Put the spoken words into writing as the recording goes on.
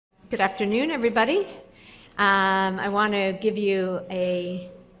Good afternoon, everybody. I want to give you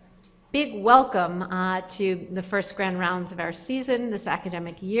a big welcome to the first grand rounds of our season this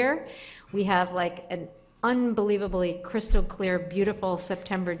academic year. We have like an unbelievably crystal clear, beautiful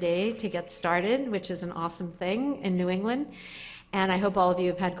September day to get started, which is an awesome thing in New England. And I hope all of you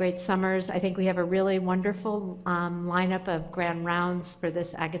have had great summers. I think we have a really wonderful lineup of grand rounds for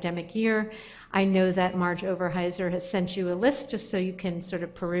this academic year. I know that Marge Overheiser has sent you a list just so you can sort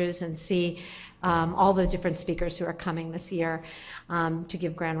of peruse and see all the different speakers who are coming this year to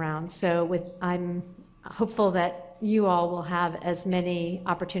give grand rounds. So I'm hopeful that you all will have as many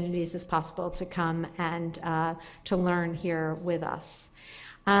opportunities as possible to come and to learn here with us.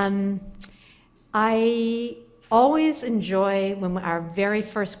 I always enjoy when our very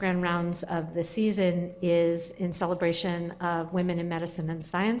first grand rounds of the season is in celebration of Women in Medicine and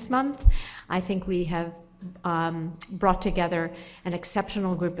Science Month. I think we have brought together an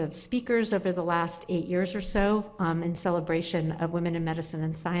exceptional group of speakers over the last 8 years or so in celebration of Women in Medicine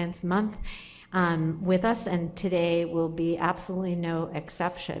and Science Month with us, and today will be absolutely no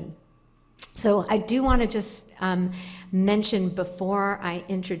exception. So I do want to just mention before I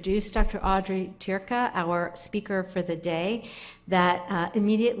introduce Dr. Audrey Tyrka, our speaker for the day, that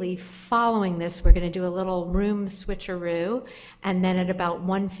immediately following this, we're going to do a little room switcheroo, and then at about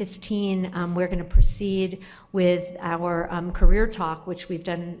 1:15, we're going to proceed with our career talk, which we've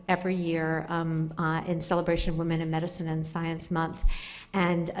done every year in celebration of Women in Medicine and Science Month.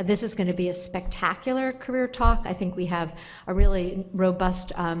 And this is going to be a spectacular career talk. I think we have a really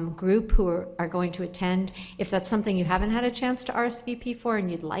robust group who are going to attend. If that's something you haven't had a chance to RSVP for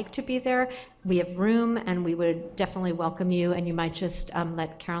and you'd like to be there, we have room and we would definitely welcome you. And you might just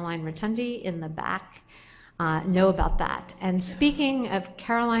let Caroline Rotundi in the back know about that. And speaking of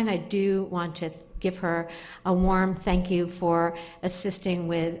Caroline, I do want to give her a warm thank you for assisting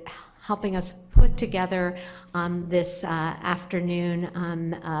with helping us put together this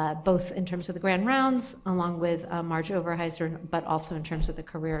afternoon, both in terms of the grand rounds, along with Marge Overheiser, but also in terms of the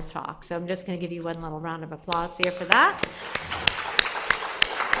career talk. So I'm just going to give you one little round of applause here for that.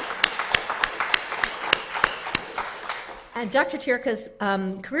 And Dr. Tyrka's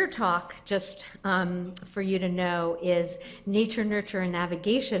career talk, just for you to know, is Nature, Nurture, and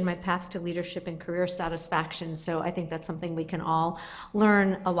Navigation, My Path to Leadership and Career Satisfaction. So I think that's something we can all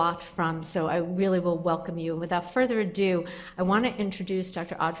learn a lot from. So I really will welcome you. And without further ado, I want to introduce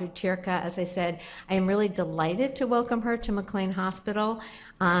Dr. Audrey Tyrka. As I said, I am really delighted to welcome her to McLean Hospital.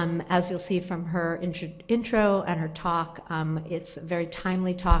 As you'll see from her intro and her talk, it's a very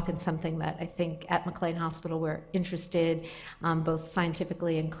timely talk and something that I think at McLean Hospital we're interested both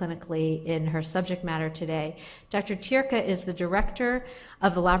scientifically and clinically in her subject matter today. Dr. Tyrka is the director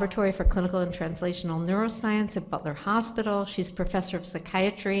of the Laboratory for Clinical and Translational Neuroscience at Butler Hospital. She's professor of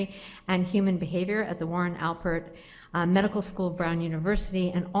psychiatry and human behavior at the Warren Alpert Medical School of Brown University,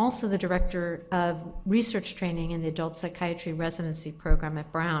 and also the director of research training in the adult psychiatry residency program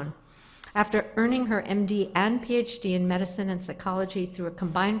at Brown. After earning her MD and PhD in medicine and psychology through a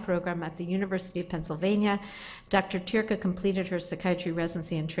combined program at the University of Pennsylvania, Dr. Tyrka completed her psychiatry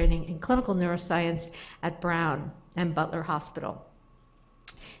residency and training in clinical neuroscience at Brown and Butler Hospital.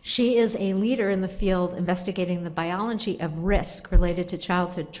 She is a leader in the field investigating the biology of risk related to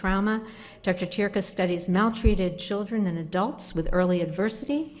childhood trauma. Dr. Tyrka studies maltreated children and adults with early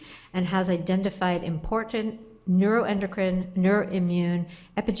adversity and has identified important neuroendocrine, neuroimmune,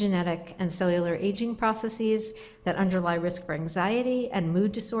 epigenetic, and cellular aging processes that underlie risk for anxiety and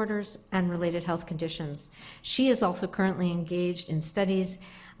mood disorders and related health conditions. She is also currently engaged in studies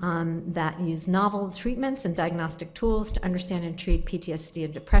that use novel treatments and diagnostic tools to understand and treat PTSD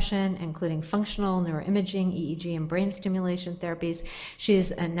and depression, including functional neuroimaging, EEG, and brain stimulation therapies.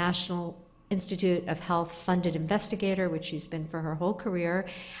 She's a National Institute of Health funded investigator, which she's been for her whole career,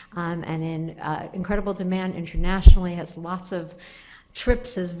 and in incredible demand internationally, has lots of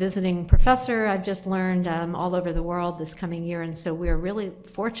trips as visiting professor, I've just learned, all over the world this coming year. And so we're really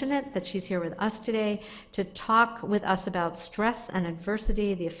fortunate that she's here with us today to talk with us about stress and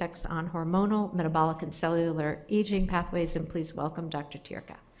adversity, the effects on hormonal, metabolic, and cellular aging pathways. And please welcome Dr.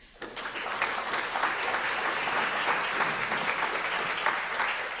 Tyrka.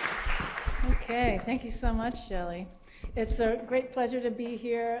 Okay, thank you so much, Shelley. It's a great pleasure to be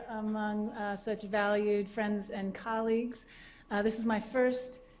here among such valued friends and colleagues. This is my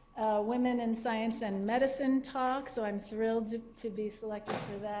first Women in Science and Medicine talk, so I'm thrilled to be selected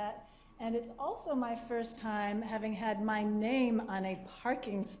for that. And it's also my first time having had my name on a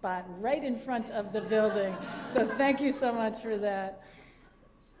parking spot right in front of the building. So thank you so much for that.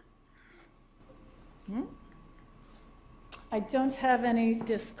 I don't have any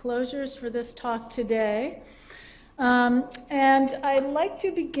disclosures for this talk today. And I'd like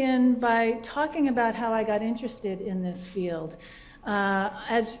to begin by talking about how I got interested in this field.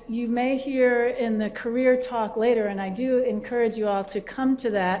 As you may hear in the career talk later, and I do encourage you all to come to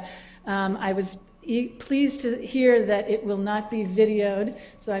that, I was pleased to hear that it will not be videoed,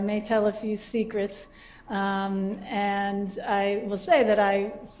 so I may tell a few secrets. And I will say that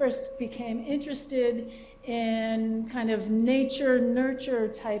I first became interested in kind of nature-nurture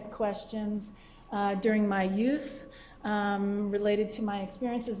type questions during my youth, related to my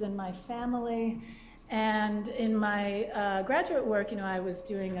experiences in my family. And in my graduate work, I was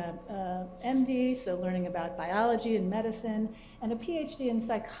doing a MD, so learning about biology and medicine, and a PhD in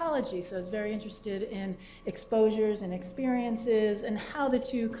psychology, so I was very interested in exposures and experiences and how the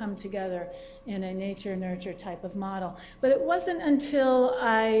two come together in a nature-nurture type of model. But it wasn't until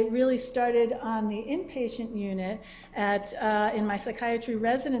I really started on the inpatient unit in my psychiatry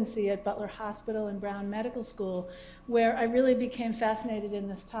residency at Butler Hospital and Brown Medical School where I really became fascinated in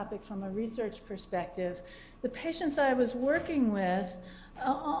this topic from a research perspective. The patients I was working with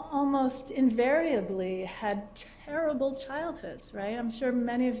almost invariably had terrible childhoods, right? I'm sure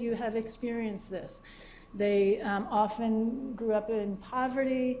many of you have experienced this. They often grew up in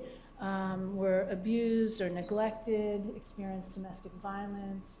poverty, were abused or neglected, experienced domestic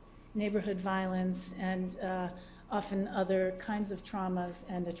violence, neighborhood violence, and often other kinds of traumas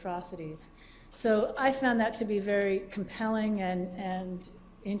and atrocities. So I found that to be very compelling and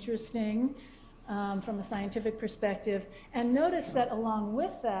interesting from a scientific perspective, and noticed that along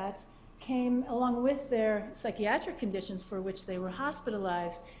with that came, along with their psychiatric conditions for which they were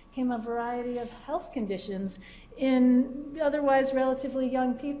hospitalized, came a variety of health conditions in otherwise relatively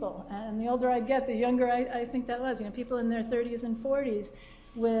young people. And the older I get, the younger I think that was. People in their 30s and 40s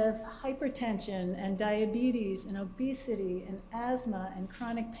with hypertension and diabetes and obesity and asthma and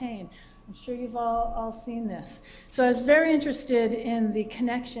chronic pain. I'm sure you've all seen this. So I was very interested in the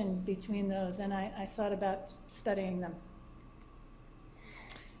connection between those, and I thought about studying them.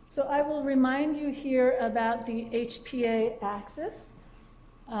 So I will remind you here about the HPA axis.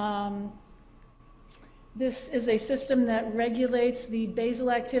 This is a system that regulates the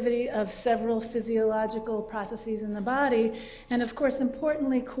basal activity of several physiological processes in the body, and of course,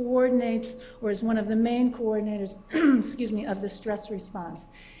 importantly, coordinates, or is one of the main coordinators, excuse me, of the stress response.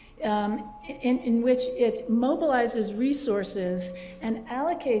 In which it mobilizes resources and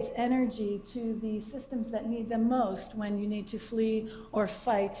allocates energy to the systems that need them most when you need to flee or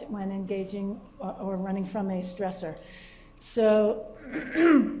fight when engaging or running from a stressor. So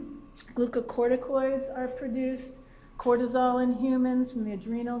glucocorticoids are produced, cortisol in humans from the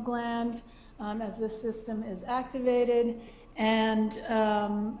adrenal gland as this system is activated, and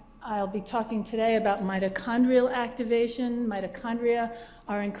I'll be talking today about mitochondrial activation. Mitochondria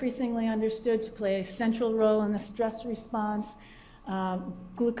are increasingly understood to play a central role in the stress response.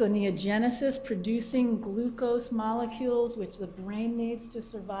 Gluconeogenesis, producing glucose molecules, which the brain needs to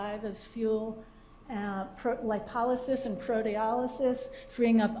survive as fuel. Lipolysis and proteolysis,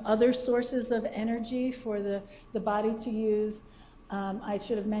 freeing up other sources of energy for the body to use. I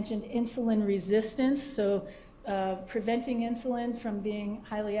should have mentioned insulin resistance. So preventing insulin from being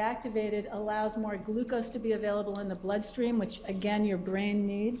highly activated allows more glucose to be available in the bloodstream, which again your brain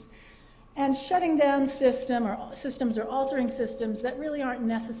needs. And shutting down systems or altering systems that really aren't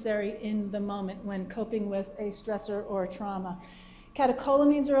necessary in the moment when coping with a stressor or trauma.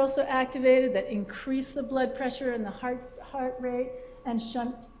 Catecholamines are also activated that increase the blood pressure and the heart rate and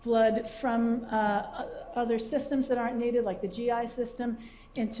shunt blood from other systems that aren't needed, like the GI system,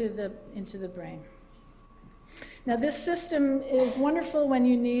 into the brain. Now, this system is wonderful when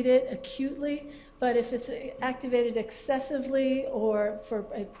you need it acutely, but if it's activated excessively or for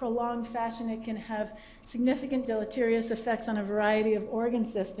a prolonged fashion, it can have significant deleterious effects on a variety of organ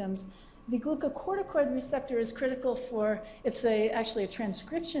systems. The glucocorticoid receptor is critical for, it's actually a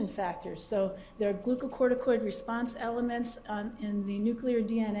transcription factor. So there are glucocorticoid response elements in the nuclear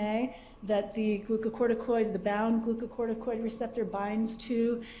DNA that the glucocorticoid, the bound glucocorticoid receptor binds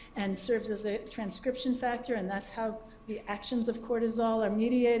to and serves as a transcription factor, and that's how the actions of cortisol are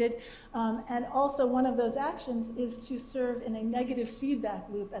mediated. And also one of those actions is to serve in a negative feedback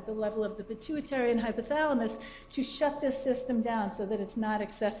loop at the level of the pituitary and hypothalamus to shut this system down so that it's not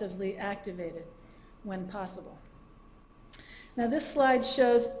excessively activated when possible. Now this slide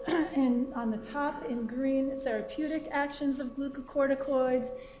shows on the top in green therapeutic actions of glucocorticoids,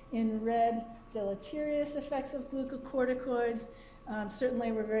 in red deleterious effects of glucocorticoids.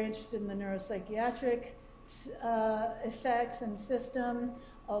 Certainly we're very interested in the neuropsychiatric effects and system,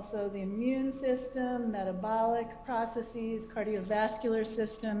 also the immune system, metabolic processes, cardiovascular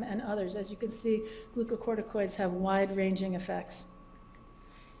system, and others. As you can see, glucocorticoids have wide-ranging effects.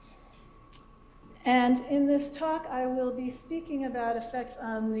 And in this talk, I will be speaking about effects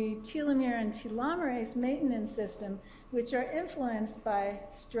on the telomere and telomerase maintenance system, which are influenced by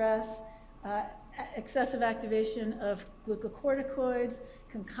stress, excessive activation of glucocorticoids,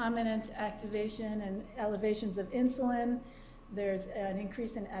 concomitant activation and elevations of insulin. There's an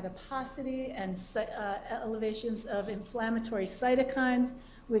increase in adiposity and elevations of inflammatory cytokines,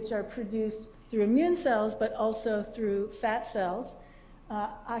 which are produced through immune cells, but also through fat cells.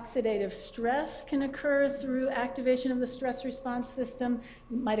 Oxidative stress can occur through activation of the stress response system.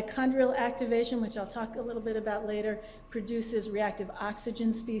 Mitochondrial activation, which I'll talk a little bit about later, produces reactive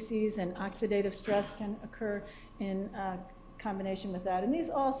oxygen species, and oxidative stress can occur in combination with that. And these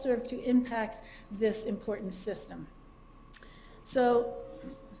all serve to impact this important system. So,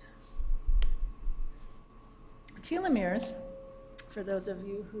 telomeres, for those of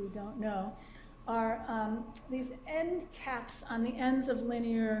you who don't know, are these end caps on the ends of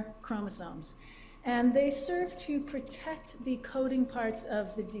linear chromosomes. And they serve to protect the coding parts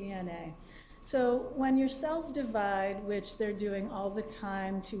of the DNA. So when your cells divide, which they're doing all the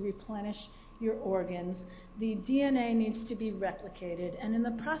time to replenish your organs, the DNA needs to be replicated. And in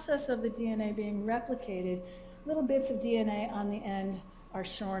the process of the DNA being replicated, little bits of DNA on the end are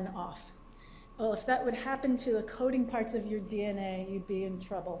shorn off. Well, if that would happen to the coding parts of your DNA, you'd be in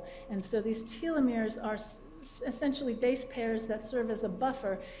trouble. And so these telomeres are essentially base pairs that serve as a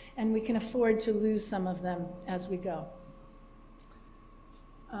buffer, and we can afford to lose some of them as we go.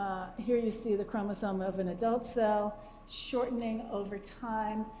 Here you see the chromosome of an adult cell shortening over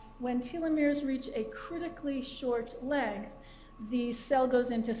time. When telomeres reach a critically short length, the cell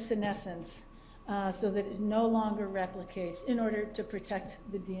goes into senescence so that it no longer replicates in order to protect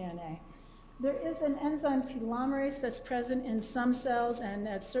the DNA. There is an enzyme telomerase that's present in some cells and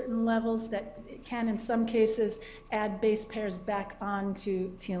at certain levels that can, in some cases, add base pairs back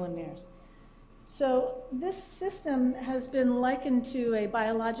onto telomeres. So this system has been likened to a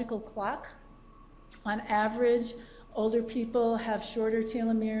biological clock. On average, older people have shorter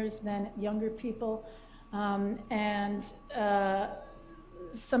telomeres than younger people,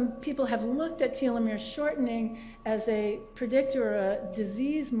 some people have looked at telomere shortening as a predictor or a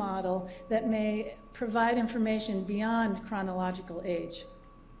disease model that may provide information beyond chronological age.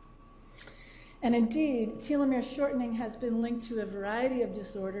 And indeed, telomere shortening has been linked to a variety of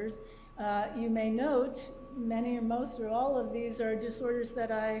disorders. You may note many or most or all of these are disorders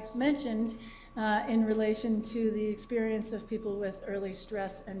that I mentioned in relation to the experience of people with early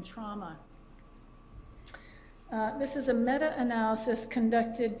stress and trauma. This is a meta-analysis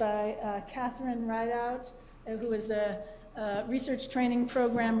conducted by Catherine Rideout, who is a research training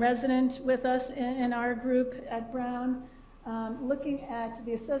program resident with us in our group at Brown, looking at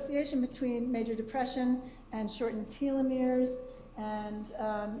the association between major depression and shortened telomeres. And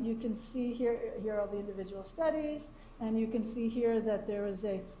you can see here are all the individual studies, and you can see here that there was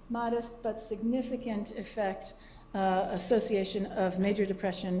a modest but significant effect association of major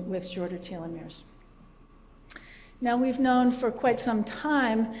depression with shorter telomeres. Now, we've known for quite some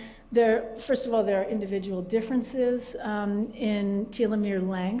time, first of all, there are individual differences in telomere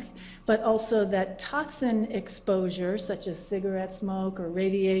length, but also that toxin exposure, such as cigarette smoke or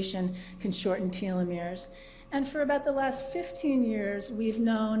radiation, can shorten telomeres. And for about the last 15 years, we've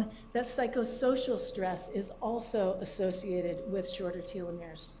known that psychosocial stress is also associated with shorter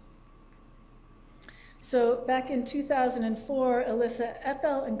telomeres. So back in 2004, Alyssa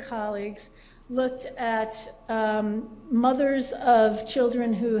Eppel and colleagues looked at mothers of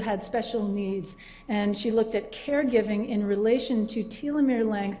children who had special needs, and she looked at caregiving in relation to telomere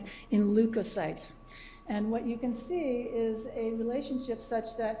length in leukocytes. And what you can see is a relationship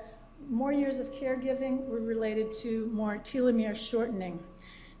such that more years of caregiving were related to more telomere shortening.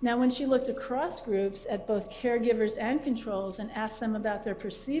 Now, when she looked across groups at both caregivers and controls and asked them about their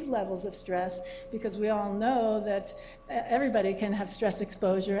perceived levels of stress, because we all know that everybody can have stress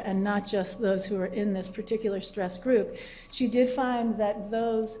exposure and not just those who are in this particular stress group, she did find that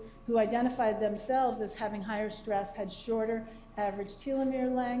those who identified themselves as having higher stress had shorter average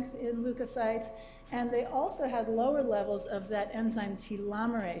telomere length in leukocytes, and they also had lower levels of that enzyme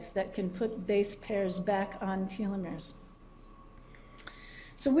telomerase that can put base pairs back on telomeres.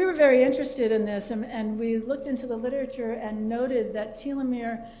 So we were very interested in this, and we looked into the literature and noted that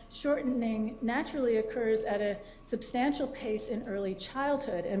telomere shortening naturally occurs at a substantial pace in early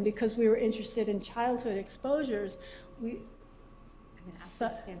childhood. And because we were interested in childhood exposures, I'm going to ask you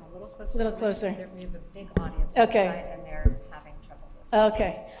to stand a little closer. We have a big audience Okay. Inside, and they're having trouble listening.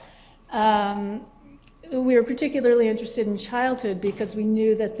 Okay. We were particularly interested in childhood because we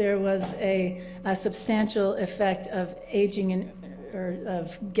knew that there was a substantial effect of aging or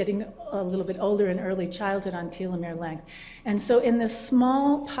of getting a little bit older in early childhood on telomere length. And so in this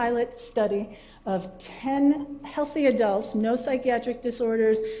small pilot study of 10 healthy adults, no psychiatric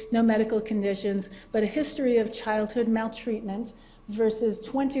disorders, no medical conditions, but a history of childhood maltreatment, versus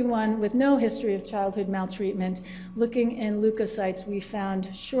 21 with no history of childhood maltreatment. Looking in leukocytes, we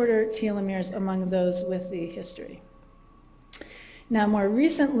found shorter telomeres among those with the history. Now, more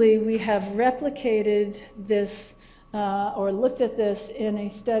recently, we have replicated this or looked at this in a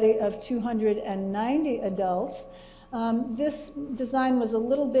study of 290 adults. This design was a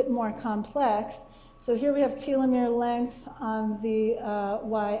little bit more complex. So here we have telomere length on the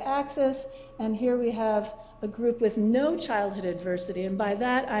y-axis, and here we have a group with no childhood adversity, and by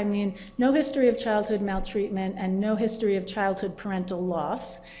that I mean no history of childhood maltreatment and no history of childhood parental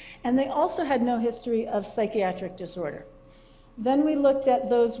loss, and they also had no history of psychiatric disorder. Then we looked at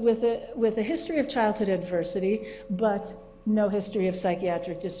those with a history of childhood adversity, but no history of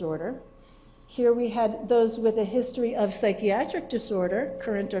psychiatric disorder. Here we had those with a history of psychiatric disorder,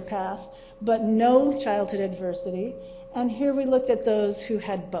 current or past, but no childhood adversity, and here we looked at those who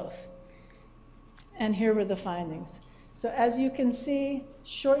had both. And here were the findings. So as you can see,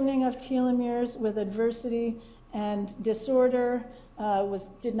 shortening of telomeres with adversity and disorder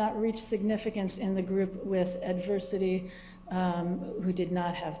did not reach significance in the group with adversity who did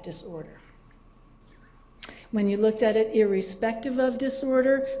not have disorder. When you looked at it irrespective of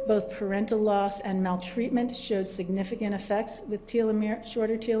disorder, both parental loss and maltreatment showed significant effects with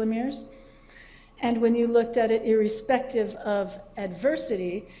shorter telomeres. And when you looked at it irrespective of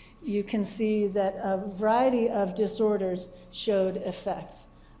adversity, you can see that a variety of disorders showed effects.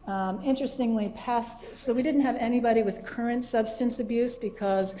 Interestingly, so we didn't have anybody with current substance abuse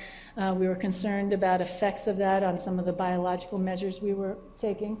because we were concerned about effects of that on some of the biological measures we were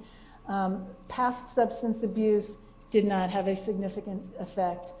taking. Past substance abuse did not have a significant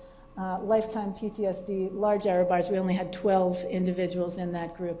effect. Lifetime PTSD, large error bars, we only had 12 individuals in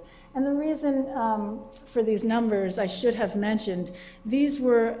that group. And the reason for these numbers, I should have mentioned, these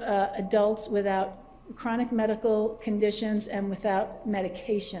were adults without chronic medical conditions and without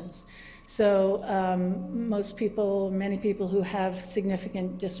medications. So many people who have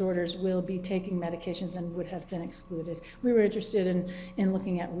significant disorders will be taking medications and would have been excluded. We were interested in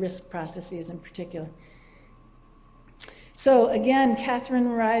looking at risk processes in particular. So again, Catherine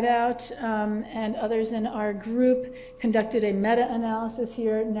Rideout and others in our group conducted a meta-analysis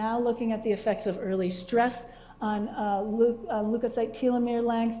here, now looking at the effects of early stress on leukocyte telomere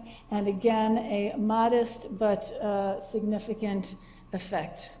length, and again, a modest but significant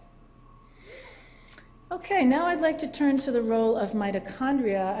effect. Okay, now I'd like to turn to the role of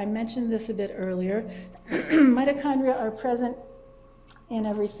mitochondria. I mentioned this a bit earlier. Mitochondria are present in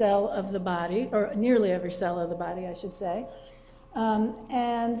every cell of the body, or nearly every cell of the body, I should say.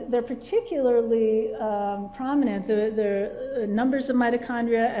 And they're particularly prominent. The numbers of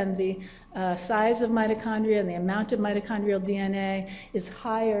mitochondria and the size of mitochondria and the amount of mitochondrial DNA is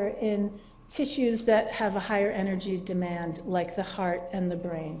higher in tissues that have a higher energy demand, like the heart and the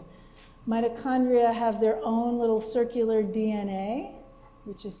brain. Mitochondria have their own little circular DNA,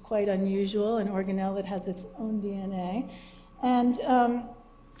 which is quite unusual, an organelle that has its own DNA. And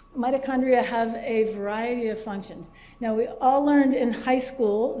mitochondria have a variety of functions. Now, we all learned in high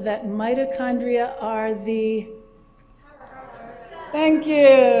school that mitochondria are the... Thank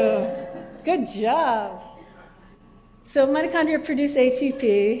you. Good job. So mitochondria produce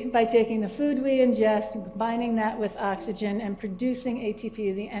ATP by taking the food we ingest, combining that with oxygen, and producing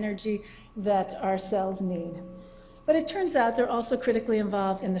ATP, the energy that our cells need. But it turns out they're also critically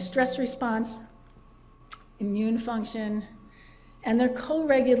involved in the stress response, immune function, and they're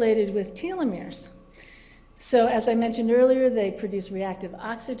co-regulated with telomeres. So as I mentioned earlier, they produce reactive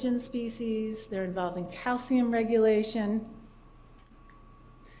oxygen species, they're involved in calcium regulation,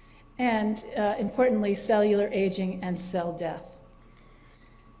 and importantly, cellular aging and cell death.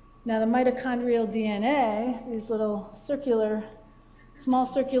 Now the mitochondrial DNA, these little small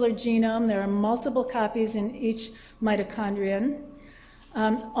circular genome, there are multiple copies in each mitochondrion.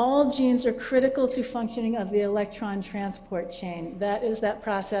 All genes are critical to functioning of the electron transport chain. That is that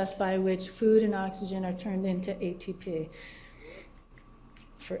process by which food and oxygen are turned into ATP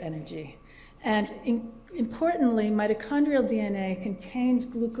for energy. And importantly, mitochondrial DNA contains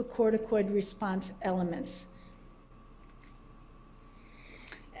glucocorticoid response elements.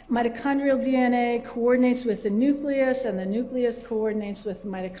 Mitochondrial DNA coordinates with the nucleus, and the nucleus coordinates with the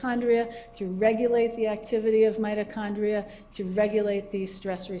mitochondria to regulate the activity of mitochondria, to regulate the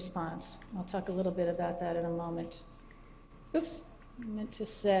stress response. I'll talk a little bit about that in a moment. Oops, I meant to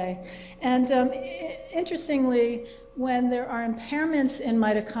say. And interestingly, when there are impairments in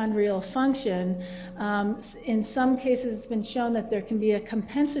mitochondrial function, in some cases it's been shown that there can be a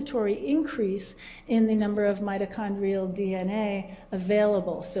compensatory increase in the number of mitochondrial DNA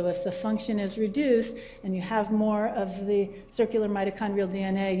available. So if the function is reduced and you have more of the circular mitochondrial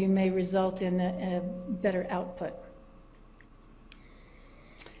DNA, you may result in a better output.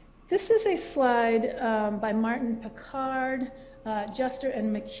 This is a slide by Martin Picard, Juster,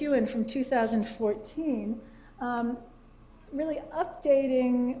 and McEwen from 2014. Really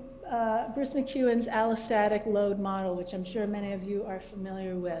updating Bruce McEwen's allostatic load model, which I'm sure many of you are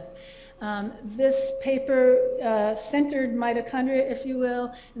familiar with. This paper centered mitochondria, if you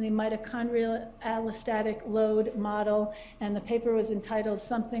will, in the mitochondrial allostatic load model, and the paper was entitled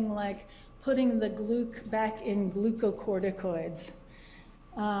something like "Putting the Gluc Back in Glucocorticoids."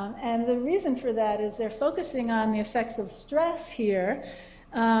 And the reason for that is they're focusing on the effects of stress here.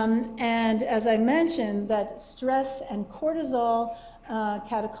 And as I mentioned, that stress and cortisol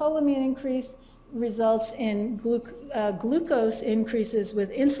catecholamine increase results in glucose increases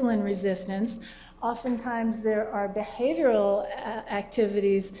with insulin resistance. Oftentimes there are behavioral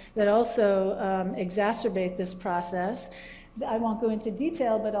activities that also exacerbate this process. I won't go into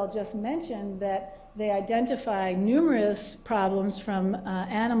detail, but I'll just mention that they identify numerous problems from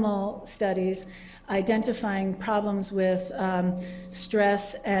animal studies, identifying problems with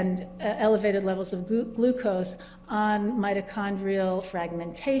stress and elevated levels of glucose on mitochondrial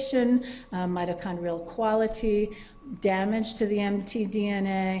fragmentation, mitochondrial quality, damage to the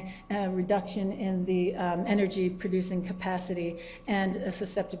mtDNA, reduction in the energy producing capacity, and a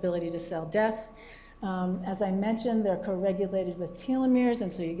susceptibility to cell death. As I mentioned, they're co-regulated with telomeres,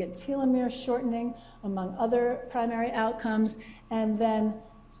 and so you get telomere shortening among other primary outcomes, and then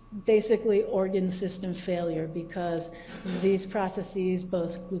basically organ system failure, because these processes,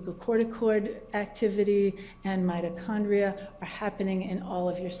 both glucocorticoid activity and mitochondria, are happening in all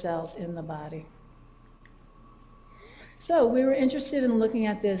of your cells in the body. So we were interested in looking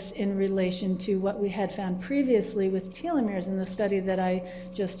at this in relation to what we had found previously with telomeres in the study that I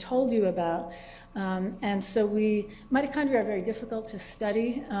just told you about. And so mitochondria are very difficult to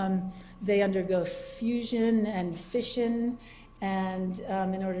study. They undergo fusion and fission, and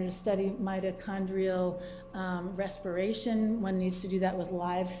in order to study mitochondrial respiration, one needs to do that with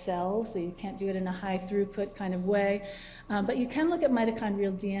live cells, so you can't do it in a high throughput kind of way. But you can look at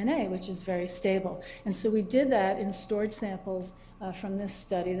mitochondrial DNA, which is very stable. And so we did that in stored samples from this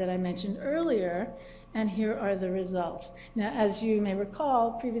study that I mentioned earlier. And here are the results. Now, as you may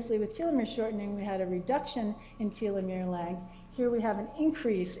recall, previously with telomere shortening, we had a reduction in telomere length. Here we have an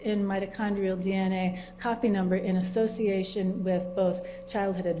increase in mitochondrial DNA copy number in association with both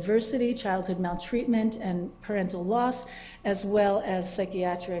childhood adversity, childhood maltreatment, and parental loss, as well as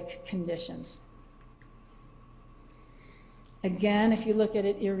psychiatric conditions. Again, if you look at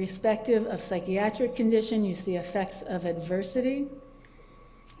it irrespective of psychiatric condition, you see effects of adversity.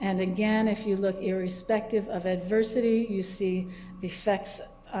 And again, if you look irrespective of adversity, you see effects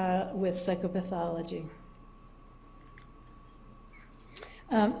with psychopathology.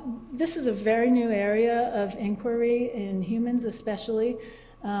 This is a very new area of inquiry in humans especially.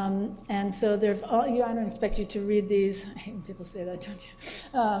 And so I don't expect you to read these. I hate when people say that, don't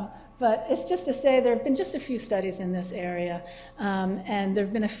you? But it's just to say there have been just a few studies in this area. And there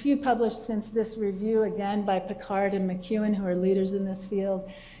have been a few published since this review, again, by Picard and McEwen, who are leaders in this field.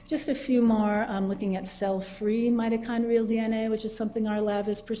 Just a few more looking at cell-free mitochondrial DNA, which is something our lab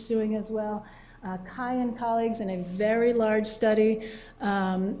is pursuing as well. Kai and colleagues in a very large study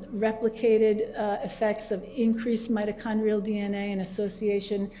replicated effects of increased mitochondrial DNA in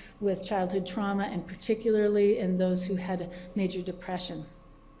association with childhood trauma, and particularly in those who had major depression.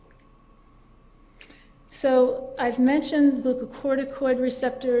 So I've mentioned glucocorticoid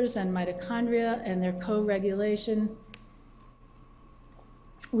receptors and mitochondria and their co-regulation.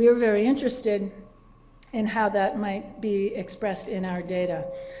 We are very interested in how that might be expressed in our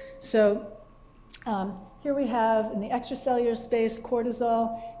data. So here we have, in the extracellular space,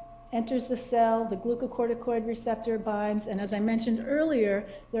 cortisol enters the cell, the glucocorticoid receptor binds, and as I mentioned earlier,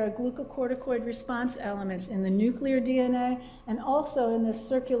 there are glucocorticoid response elements in the nuclear DNA and also in the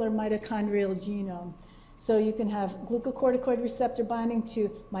circular mitochondrial genome. So you can have glucocorticoid receptor binding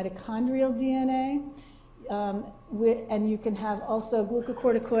to mitochondrial DNA, and you can have also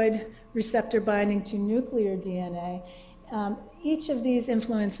glucocorticoid receptor binding to nuclear DNA. each of these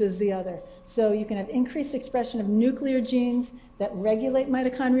influences the other. So you can have increased expression of nuclear genes that regulate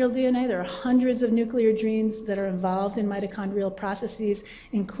mitochondrial DNA. There are hundreds of nuclear genes that are involved in mitochondrial processes,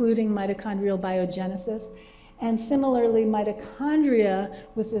 including mitochondrial biogenesis. And similarly, mitochondria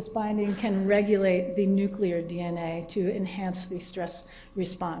with this binding can regulate the nuclear DNA to enhance the stress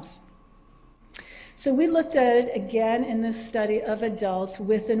response. So we looked at it again in this study of adults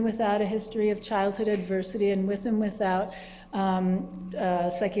with and without a history of childhood adversity and with and without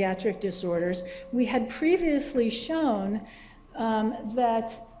psychiatric disorders. We had previously shown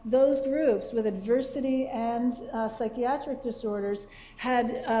that those groups with adversity and psychiatric disorders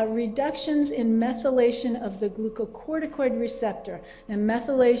had reductions in methylation of the glucocorticoid receptor. And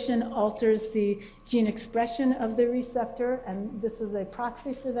methylation alters the gene expression of the receptor, and this was a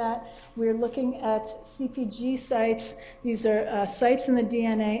proxy for that. We're looking at CpG sites. These are sites in the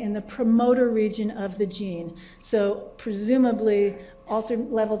DNA in the promoter region of the gene. So presumably,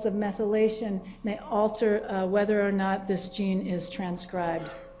 altered levels of methylation may alter whether or not this gene is transcribed.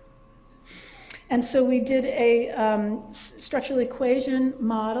 And so we did a structural equation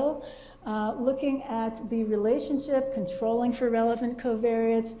model looking at the relationship, controlling for relevant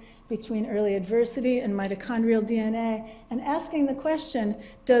covariates between early adversity and mitochondrial DNA, and asking the question,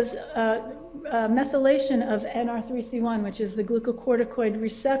 does methylation of NR3C1, which is the glucocorticoid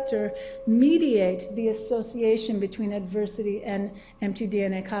receptor, mediate the association between adversity and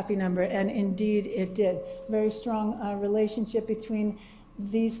mtDNA copy number? And indeed it did. Very strong relationship between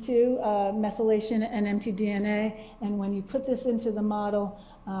these two, methylation and mtDNA, and when you put this into the model,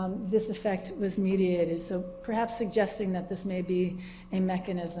 this effect was mediated, so perhaps suggesting that this may be a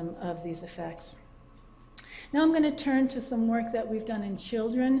mechanism of these effects. Now I'm going to turn to some work that we've done in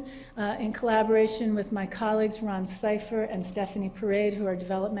children in collaboration with my colleagues Ron Seifer and Stephanie Parade, who are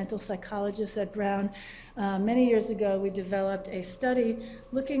developmental psychologists at Brown. Many years ago, we developed a study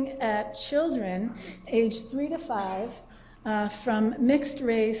looking at children aged 3 to 5 from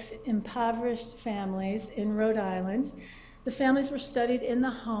mixed-race, impoverished families in Rhode Island. The families were studied in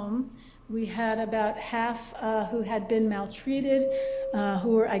the home. We had about half who had been maltreated, who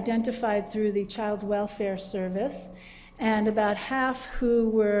were identified through the Child Welfare Service, and about half who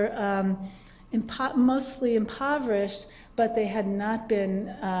were mostly impoverished, but they had not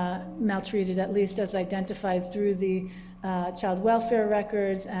been maltreated, at least as identified through the child welfare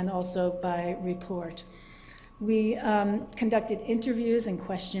records and also by report. We conducted interviews and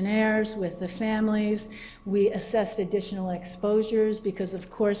questionnaires with the families. We assessed additional exposures because, of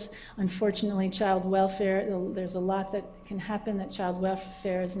course, unfortunately, child welfare, there's a lot that can happen that child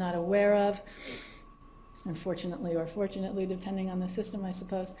welfare is not aware of, unfortunately or fortunately, depending on the system, I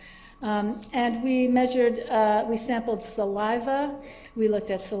suppose. And we measured, we sampled saliva, we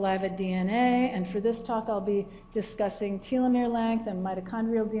looked at saliva DNA, and for this talk I'll be discussing telomere length and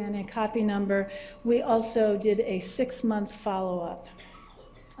mitochondrial DNA copy number. We also did a 6-month follow-up.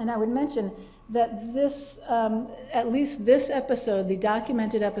 And I would mention that this, at least this episode, the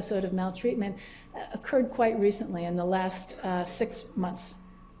documented episode of maltreatment, occurred quite recently in the last 6 months.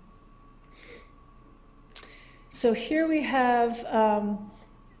 So here we have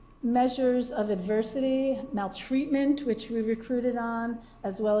measures of adversity, maltreatment, which we recruited on,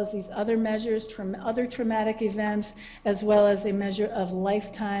 as well as these other measures, other traumatic events, as well as a measure of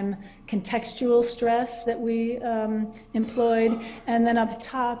lifetime contextual stress that we employed. And then up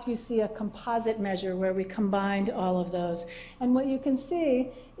top, you see a composite measure where we combined all of those. And what you can see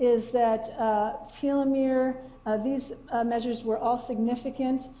is that telomere, these measures were all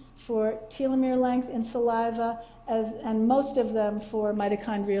significant for telomere length in saliva, and most of them for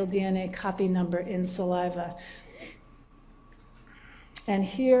mitochondrial DNA copy number in saliva. And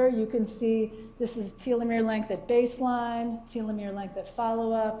here you can see this is telomere length at baseline, telomere length at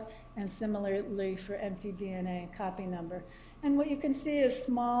follow-up, and similarly for mtDNA copy number. And what you can see is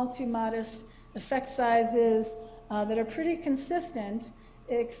small to modest effect sizes that are pretty consistent,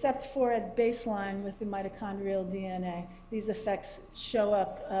 except for at baseline with the mitochondrial DNA. These effects show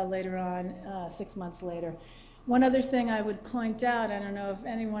up later on, 6 months later. One other thing I would point out, I don't know if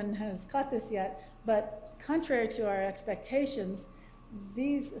anyone has caught this yet, but contrary to our expectations,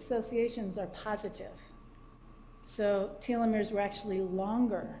 these associations are positive. So telomeres were actually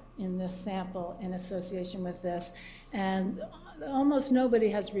longer in this sample in association with this, and almost nobody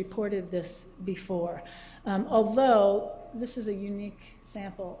has reported this before. Although this is a unique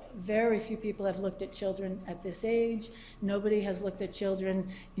sample. Very few people have looked at children at this age. Nobody has looked at children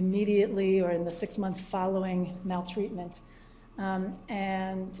immediately or in the 6 months following maltreatment.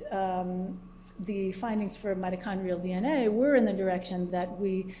 The findings for mitochondrial DNA were in the direction that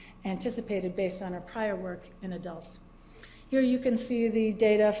we anticipated based on our prior work in adults. Here you can see the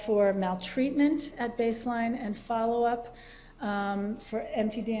data for maltreatment at baseline and follow-up. For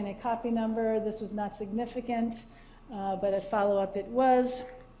mtDNA copy number, this was not significant, but at follow-up it was.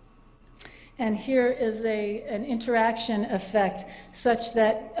 And here is an interaction effect such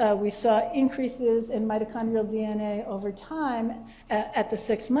that we saw increases in mitochondrial DNA over time at the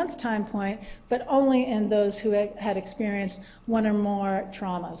 6-month time point, but only in those who had experienced one or more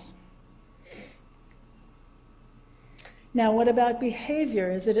traumas. Now, what about behavior?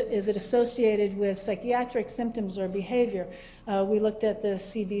 Is it associated with psychiatric symptoms or behavior? We looked at the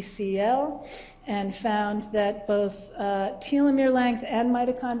CBCL and found that both telomere length and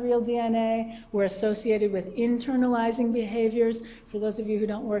mitochondrial DNA were associated with internalizing behaviors. For those of you who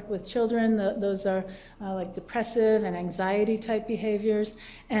don't work with children, those are like depressive and anxiety type behaviors.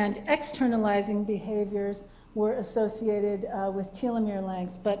 And externalizing behaviors were associated with telomere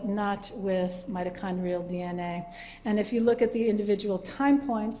length, but not with mitochondrial DNA. And if you look at the individual time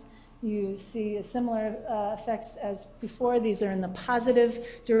points, you see similar effects as before. These are in the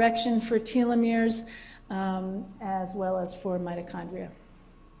positive direction for telomeres, as well as for mitochondria.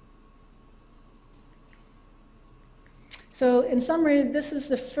 So in summary, this is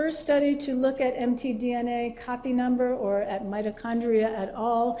the first study to look at mtDNA copy number or at mitochondria at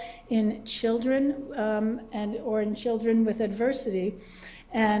all in children or in children with adversity.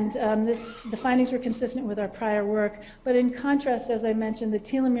 And the findings were consistent with our prior work, but in contrast, as I mentioned, the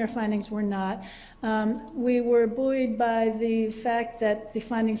telomere findings were not. We were buoyed by the fact that the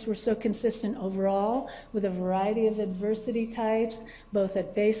findings were so consistent overall with a variety of adversity types, both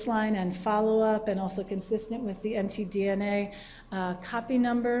at baseline and follow-up, and also consistent with the mtDNA copy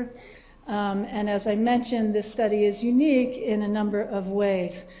number. And as I mentioned, this study is unique in a number of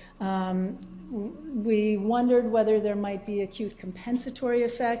ways. We wondered whether there might be acute compensatory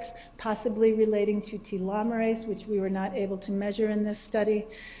effects, possibly relating to telomerase, which we were not able to measure in this study.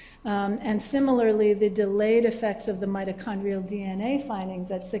 And similarly, the delayed effects of the mitochondrial DNA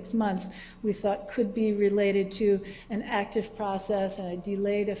findings at 6 months we thought could be related to an active process and a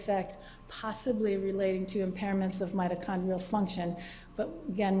delayed effect, possibly relating to impairments of mitochondrial function. But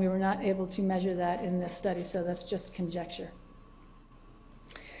again, we were not able to measure that in this study, so that's just conjecture.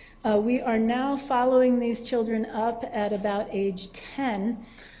 We are now following these children up at about age 10,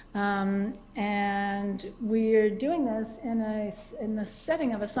 and we are doing this in the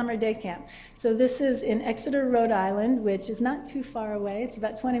setting of a summer day camp. So this is in Exeter, Rhode Island, which is not too far away. It's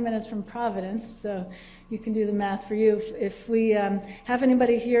about 20 minutes from Providence, so you can do the math for you. If we have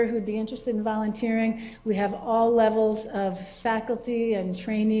anybody here who'd be interested in volunteering, we have all levels of faculty and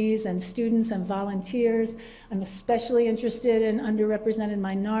trainees and students and volunteers. I'm especially interested in underrepresented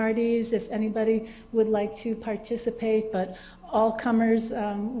minorities, if anybody would like to participate, but all comers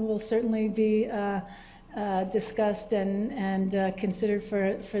will certainly be discussed and considered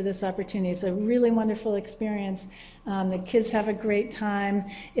for this opportunity. It's a really wonderful experience. The kids have a great time.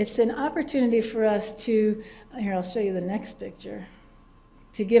 It's an opportunity for us to, here I'll show you the next picture,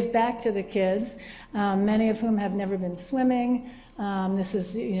 to give back to the kids, many of whom have never been swimming. This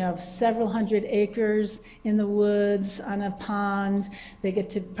is, several hundred acres in the woods on a pond. They get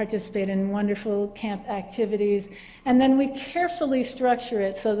to participate in wonderful camp activities. And then we carefully structure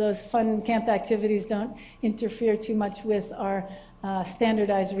it so those fun camp activities don't interfere too much with our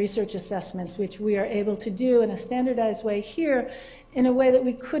standardized research assessments, which we are able to do in a standardized way here in a way that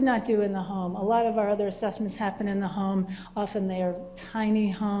we could not do in the home. A lot of our other assessments happen in the home. Often they are tiny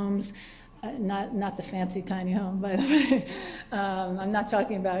homes. Not the fancy tiny home, by the way. I'm not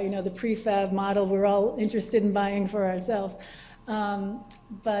talking about, the prefab model we're all interested in buying for ourselves.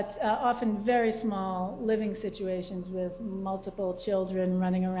 But often very small living situations with multiple children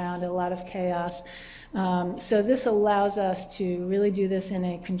running around, a lot of chaos. So this allows us to really do this in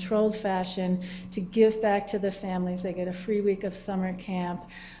a controlled fashion, to give back to the families. They get a free week of summer camp.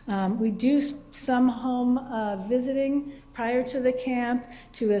 We do some home visiting prior to the camp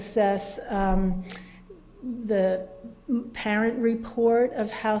to assess the parent report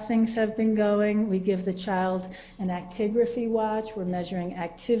of how things have been going. We give the child an actigraphy watch. We're measuring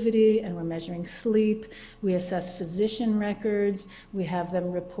activity and we're measuring sleep. We assess physician records. We have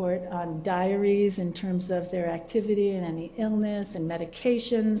them report on diaries in terms of their activity and any illness and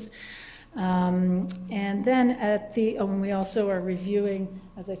medications. And then we also are reviewing,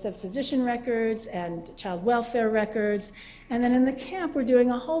 as I said, physician records and child welfare records. And then in the camp, we're doing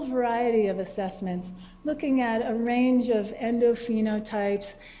a whole variety of assessments, looking at a range of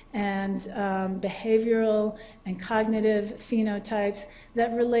endophenotypes and behavioral and cognitive phenotypes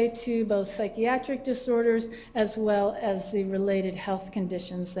that relate to both psychiatric disorders as well as the related health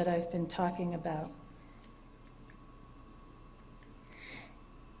conditions that I've been talking about.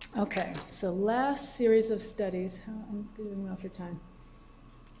 Okay, so last series of studies. I'm doing well for time.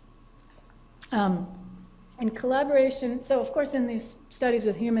 In collaboration, so of course in these studies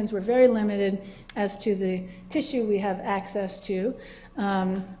with humans, we're very limited as to the tissue we have access to.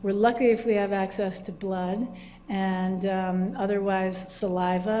 We're lucky if we have access to blood and otherwise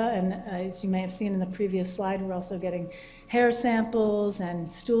saliva. And as you may have seen in the previous slide, we're also getting hair samples and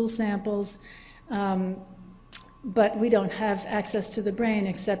stool samples. But we don't have access to the brain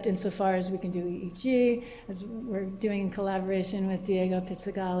except insofar as we can do EEG, as we're doing in collaboration with Diego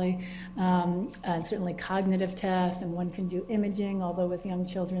Pizzagalli, and certainly cognitive tests, and one can do imaging, although with young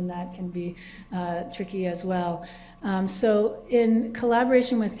children that can be tricky as well. So in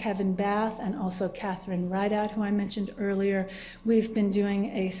collaboration with Kevin Bath and also Catherine Rideout, who I mentioned earlier, we've been doing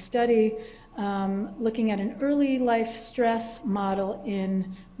a study looking at an early life stress model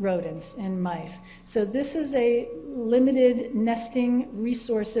in rodents, in mice. So this is a limited nesting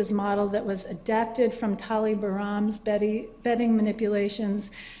resources model that was adapted from Tali Baram's bedding manipulations,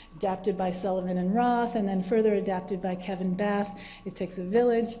 adapted by Sullivan and Roth, and then further adapted by Kevin Bath. It takes a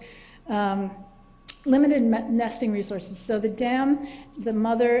village. Limited nesting resources. So the dam, the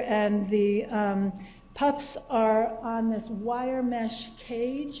mother and the pups are on this wire mesh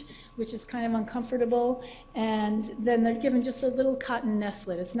cage, which is kind of uncomfortable, and then they're given just a little cotton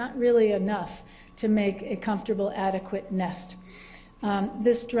nestlet. It's not really enough to make a comfortable, adequate nest.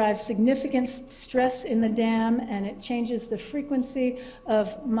 This drives significant stress in the dam, and it changes the frequency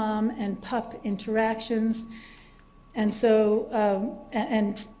of mom and pup interactions. And so,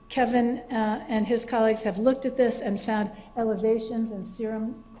 and Kevin and his colleagues have looked at this and found elevations in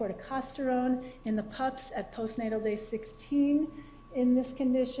serum corticosterone in the pups at postnatal day 16 in this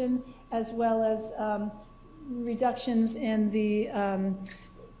condition, as well as reductions in the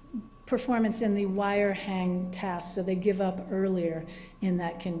performance in the wire hang task, so they give up earlier in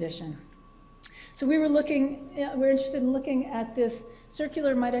that condition. So we're interested in looking at this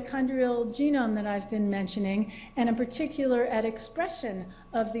circular mitochondrial genome that I've been mentioning, and in particular at expression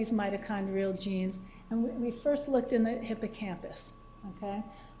of these mitochondrial genes. And we first looked in the hippocampus, okay?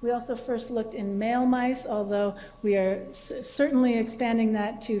 We also first looked in male mice, although we are certainly expanding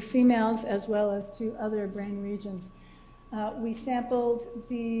that to females as well as to other brain regions. We sampled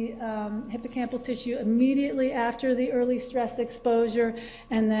the hippocampal tissue immediately after the early stress exposure,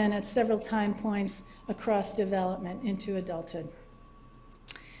 and then at several time points across development into adulthood.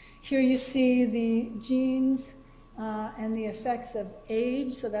 Here you see the genes and the effects of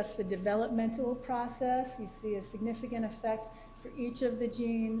age, so that's the developmental process. You see a significant effect for each of the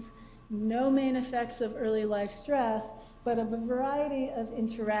genes, no main effects of early life stress, but of a variety of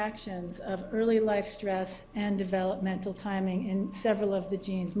interactions of early life stress and developmental timing in several of the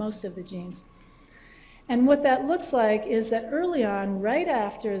genes, most of the genes. And what that looks like is that early on, right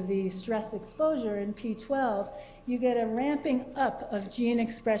after the stress exposure in P12, you get a ramping up of gene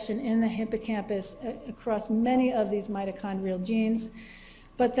expression in the hippocampus across many of these mitochondrial genes.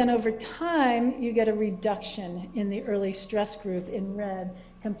 But then over time, you get a reduction in the early stress group in red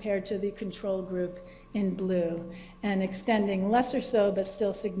compared to the control group in blue, and extending less or so, but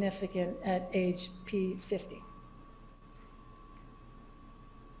still significant at age P50.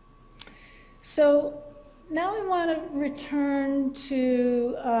 So now I want to return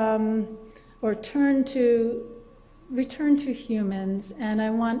to humans, and I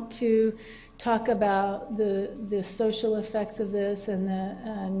want to talk about the social effects of this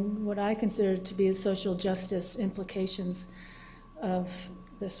and what I consider to be the social justice implications of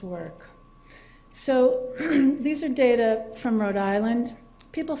this work. So these are data from Rhode Island.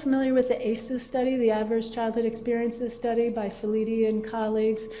 People familiar with the ACEs study, the Adverse Childhood Experiences study by Filiti and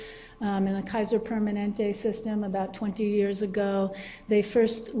colleagues in the Kaiser Permanente system about 20 years ago. They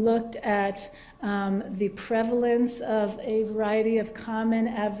first looked at the prevalence of a variety of common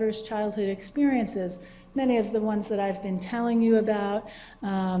adverse childhood experiences, many of the ones that I've been telling you about,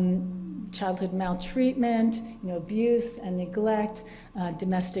 childhood maltreatment, abuse and neglect,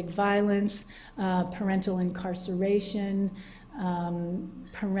 domestic violence, parental incarceration,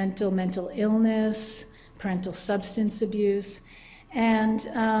 parental mental illness, parental substance abuse. And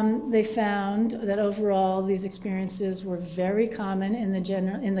they found that overall these experiences were very common in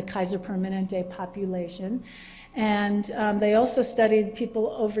the Kaiser Permanente population. And they also studied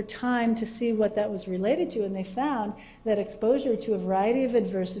people over time to see what that was related to, and they found that exposure to a variety of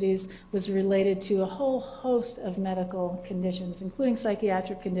adversities was related to a whole host of medical conditions, including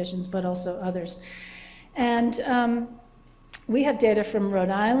psychiatric conditions, but also others. And we have data from Rhode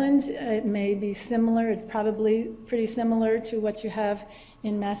Island. It may be similar, it's probably pretty similar to what you have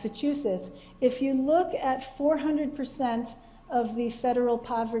in Massachusetts. If you look at 400% of the federal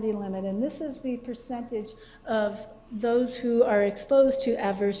poverty limit, and this is the percentage of those who are exposed to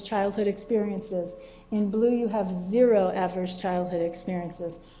adverse childhood experiences. In blue, you have 0 adverse childhood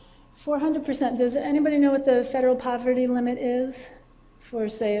experiences. 400%, does anybody know what the federal poverty limit is for,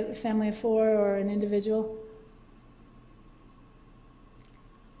 say, a family of 4 or an individual?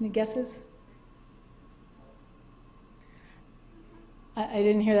 Any guesses? I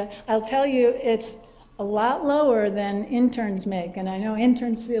didn't hear that. I'll tell you, it's a lot lower than interns make, and I know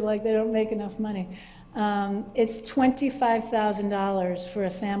interns feel like they don't make enough money. It's $25,000 for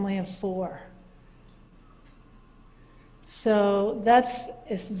a family of 4. So that's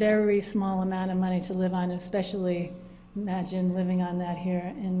a very small amount of money to live on, especially imagine living on that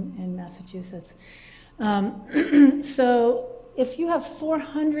here in Massachusetts. So if you have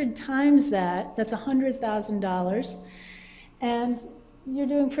 400 times that, that's $100,000, and you're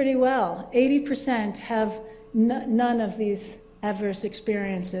doing pretty well. 80% have none of these adverse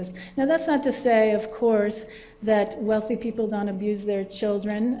experiences. Now, that's not to say, of course, that wealthy people don't abuse their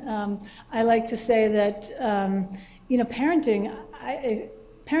children. I like to say that, parenting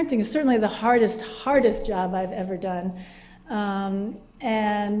is certainly the hardest job I've ever done.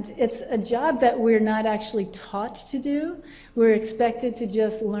 And it's a job that we're not actually taught to do. We're expected to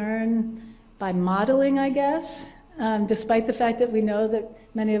just learn by modeling, I guess. Despite the fact that we know that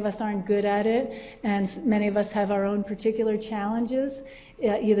many of us aren't good at it, and many of us have our own particular challenges,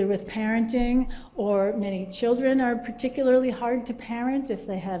 either with parenting, or many children are particularly hard to parent if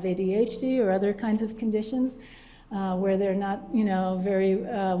they have ADHD or other kinds of conditions where they're not, very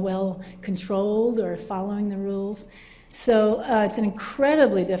well controlled or following the rules. So it's an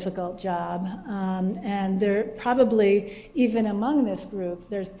incredibly difficult job, and there probably, even among this group,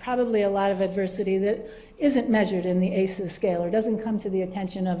 there's probably a lot of adversity that isn't measured in the ACEs scale or doesn't come to the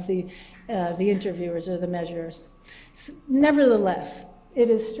attention of the interviewers or the measurers. Nevertheless, it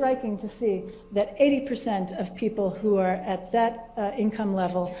is striking to see that 80% of people who are at that income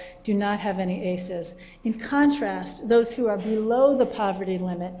level do not have any ACEs. In contrast, those who are below the poverty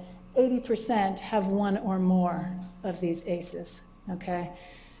limit, 80% have 1 or more of these ACEs, okay?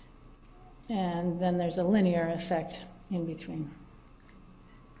 And then there's a linear effect in between.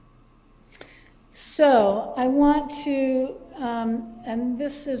 So I want to, and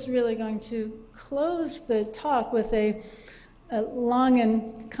this is really going to close the talk with a long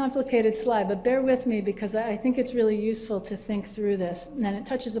and complicated slide, but bear with me because I think it's really useful to think through this. And it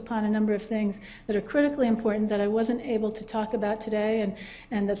touches upon a number of things that are critically important that I wasn't able to talk about today,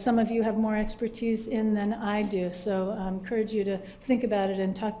 and that some of you have more expertise in than I do. So I encourage you to think about it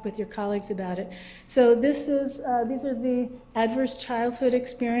and talk with your colleagues about it. So these are the adverse childhood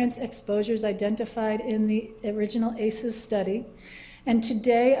experience exposures identified in the original ACEs study. And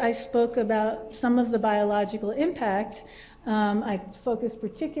today I spoke about some of the biological impact. I focused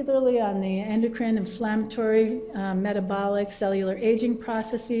particularly on the endocrine, inflammatory, metabolic, cellular aging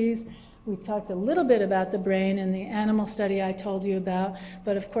processes. We talked a little bit about the brain in the animal study I told you about,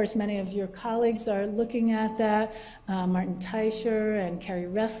 but of course many of your colleagues are looking at that. Martin Teicher and Carrie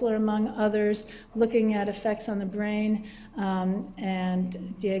Ressler, among others, looking at effects on the brain,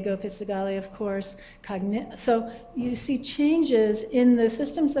 and Diego Pizzagalli, of course. So you see changes in the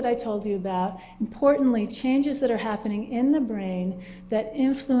systems that I told you about, importantly, changes that are happening in the brain that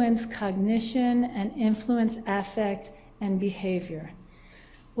influence cognition and influence affect and behavior.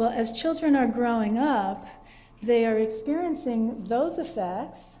 Well, as children are growing up, they are experiencing those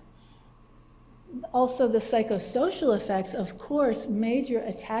effects, also the psychosocial effects, of course, major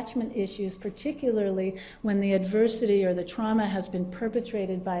attachment issues, particularly when the adversity or the trauma has been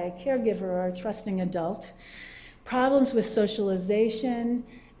perpetrated by a caregiver or a trusting adult, problems with socialization,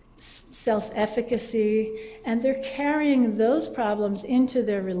 self-efficacy, and they're carrying those problems into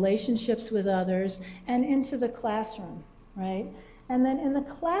their relationships with others and into the classroom, right? And then in the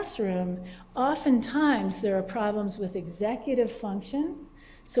classroom, oftentimes there are problems with executive function,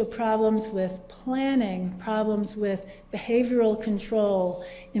 so problems with planning, problems with behavioral control,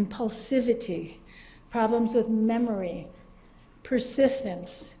 impulsivity, problems with memory,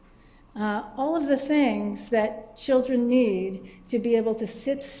 persistence, all of the things that children need to be able to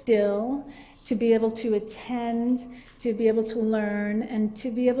sit still, to be able to attend, to be able to learn, and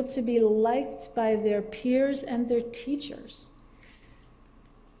to be able to be liked by their peers and their teachers.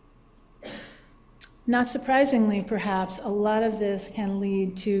 Not surprisingly, perhaps, a lot of this can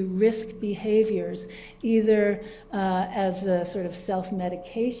lead to risk behaviors, either as a sort of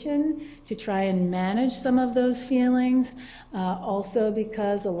self-medication to try and manage some of those feelings, also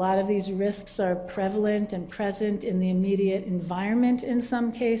because a lot of these risks are prevalent and present in the immediate environment in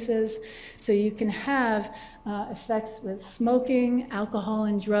some cases. So you can have effects with smoking, alcohol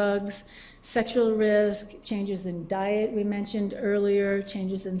and drugs, sexual risk, changes in diet we mentioned earlier,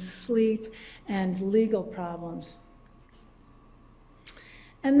 changes in sleep, and legal problems.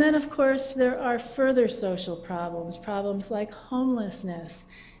 And then, of course, there are further social problems, problems like homelessness,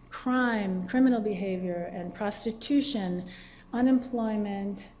 crime, criminal behavior, and prostitution,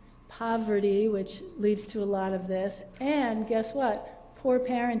 unemployment, poverty, which leads to a lot of this, and guess what? Poor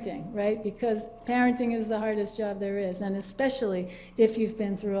parenting, right? Because parenting is the hardest job there is, and especially if you've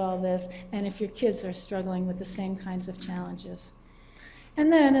been through all this and if your kids are struggling with the same kinds of challenges.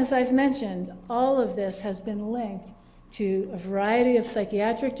 And then, as I've mentioned, all of this has been linked to a variety of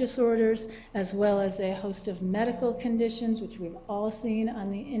psychiatric disorders, as well as a host of medical conditions, which we've all seen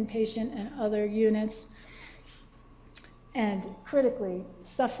on the inpatient and other units. And critically,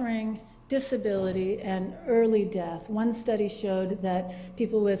 suffering, disability, and early death. One study showed that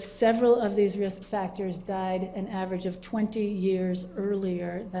people with several of these risk factors died an average of 20 years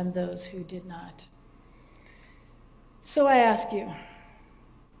earlier than those who did not. So I ask you,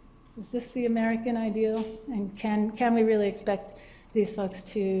 is this the American ideal? And can we really expect these folks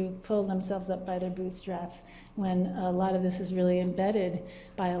to pull themselves up by their bootstraps when a lot of this is really embedded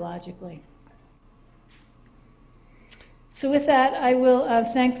biologically? So with that, I will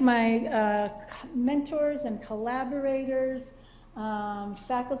thank my mentors and collaborators,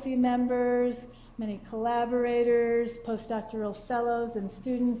 faculty members, many collaborators, postdoctoral fellows and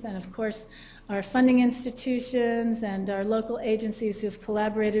students, and of course, our funding institutions and our local agencies who have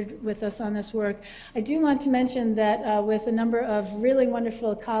collaborated with us on this work. I do want to mention that with a number of really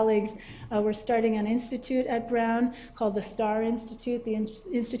wonderful colleagues, we're starting an institute at Brown called the STAR Institute, the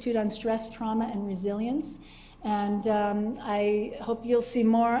Institute on Stress, Trauma, and Resilience. And I hope you'll see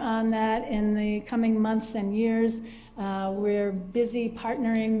more on that in the coming months and years. We're busy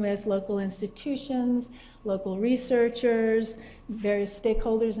partnering with local institutions, local researchers, various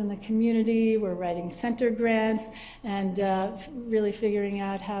stakeholders in the community. We're writing center grants and really figuring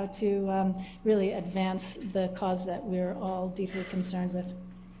out how to really advance the cause that we're all deeply concerned with.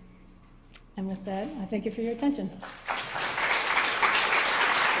 And with that, I thank you for your attention.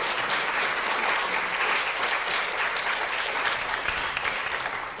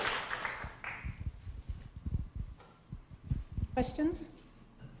 Questions?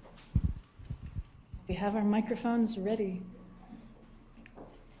 We have our microphones ready.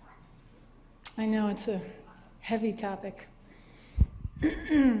 I know it's a heavy topic.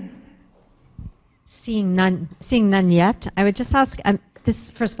 Seeing none yet. I would just ask,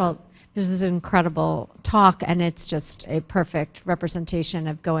 this, first of all, this is an incredible talk, and it's just a perfect representation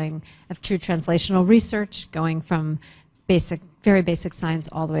of true translational research, going from very basic science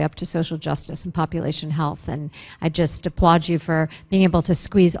all the way up to social justice and population health. And I just applaud you for being able to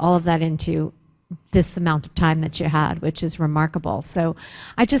squeeze all of that into this amount of time that you had, which is remarkable. So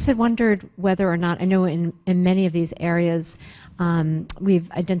I just had wondered whether or not, I know in many of these areas,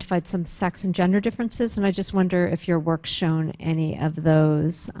 we've identified some sex and gender differences, and I just wonder if your work's shown any of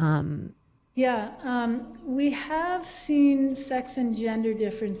those. We have seen sex and gender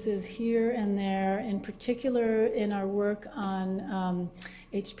differences here and there, in particular in our work on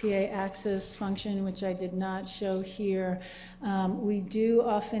HPA axis function, which I did not show here. We do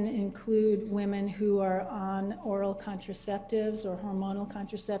often include women who are on oral contraceptives or hormonal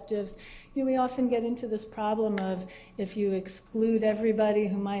contraceptives. You know, we often get into this problem of if you exclude everybody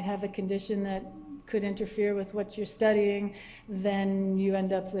who might have a condition that could interfere with what you're studying, then you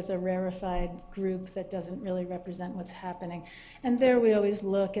end up with a rarefied group that doesn't really represent what's happening. And there we always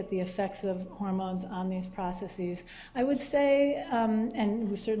look at the effects of hormones on these processes. I would say, and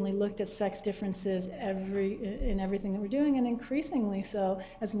we certainly looked at sex differences in everything that we're doing, and increasingly so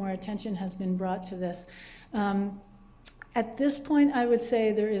as more attention has been brought to this. At this point, I would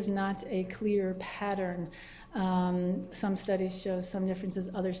say there is not a clear pattern. Some studies show some differences,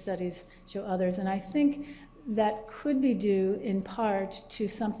 other studies show others, and I think that could be due in part to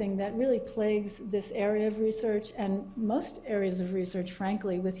something that really plagues this area of research and most areas of research,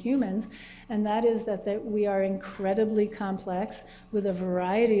 frankly, with humans, and that is that we are incredibly complex with a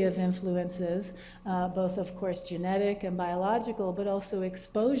variety of influences, both, of course, genetic and biological, but also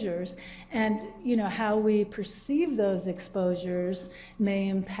exposures, and how we perceive those exposures may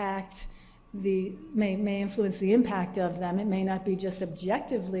impact may influence the impact of them. It may not be just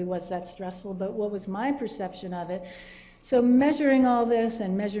objectively was that stressful, but what was my perception of it. So measuring all this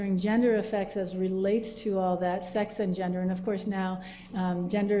and measuring gender effects as relates to all that, sex and gender, and of course now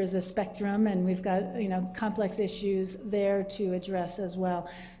gender is a spectrum, and we've got complex issues there to address as well.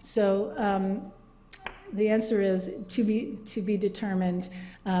 So The answer is to be determined.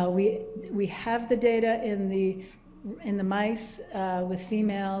 We have the data in the mice with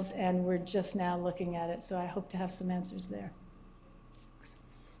females, and we're just now looking at it. So I hope to have some answers there.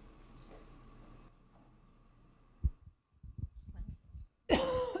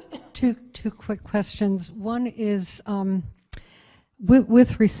 Two quick questions. One is,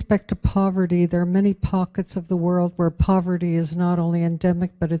 with respect to poverty, there are many pockets of the world where poverty is not only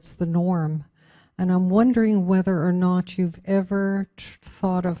endemic, but it's the norm. And I'm wondering whether or not you've ever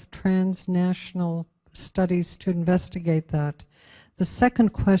thought of transnational studies to investigate that. The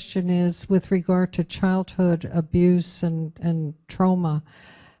second question is with regard to childhood abuse and trauma.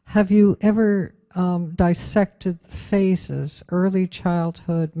 Have you ever dissected phases, early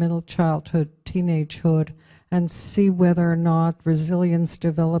childhood, middle childhood, teenagehood, and see whether or not resilience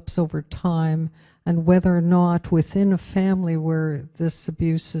develops over time, and whether or not within a family where this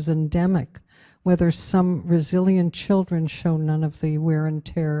abuse is endemic, whether some resilient children show none of the wear and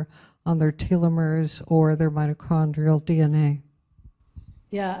tear on their telomeres or their mitochondrial DNA?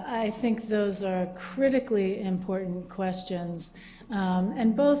 Yeah, I think those are critically important questions.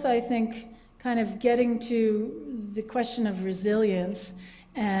 And both, I think, kind of getting to the question of resilience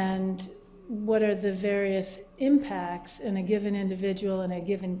and what are the various impacts in a given individual in a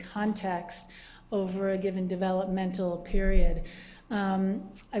given context over a given developmental period.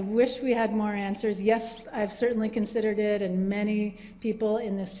 I wish we had more answers. Yes, I've certainly considered it, and many people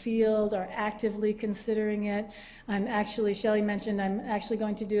in this field are actively considering it. Shelley mentioned, I'm actually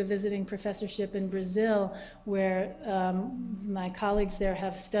going to do a visiting professorship in Brazil, where my colleagues there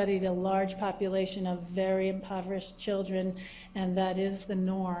have studied a large population of very impoverished children, and that is the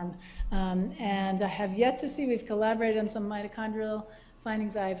norm. And I have yet to see, we've collaborated on some mitochondrial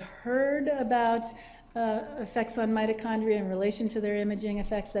findings. I've heard about effects on mitochondria in relation to their imaging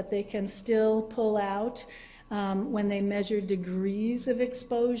effects that they can still pull out when they measure degrees of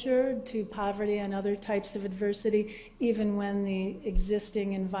exposure to poverty and other types of adversity, even when the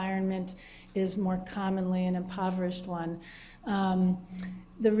existing environment is more commonly an impoverished one.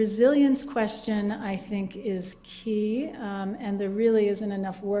 The resilience question, I think, is key, and there really isn't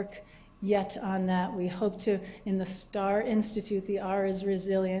enough work yet on that. We hope to, in the STAR Institute, the R is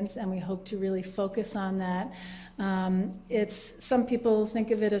resilience, and we hope to really focus on that. Some people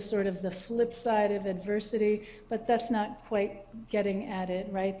think of it as sort of the flip side of adversity, but that's not quite getting at it,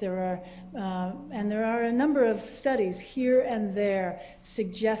 right? There are a number of studies here and there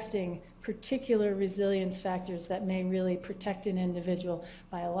suggesting particular resilience factors that may really protect an individual.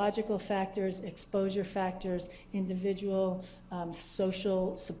 Biological factors, exposure factors, individual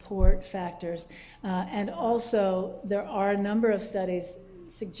social support factors. And also, there are a number of studies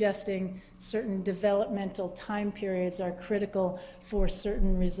suggesting certain developmental time periods are critical for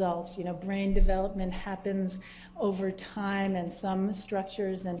certain results. You know, brain development happens over time, and some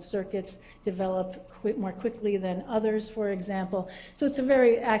structures and circuits develop more quickly than others, for example. So it's a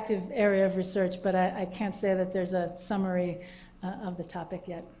very active area of research, but I can't say that there's a summary of the topic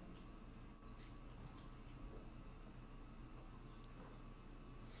yet.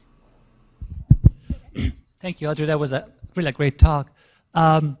 Thank you, Audrey. That was a really great talk.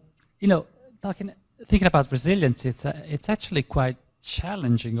 You know, thinking about resilience, it's actually quite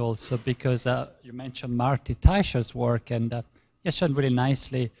challenging also, because you mentioned Marty Teicher's work, and he shown really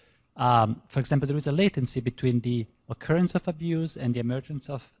nicely. For example, there is a latency between the occurrence of abuse and the emergence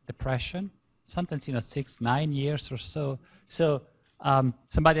of depression. Sometimes, 6-9 years or so. So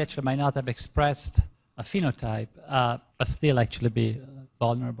somebody actually might not have expressed a phenotype, but still actually be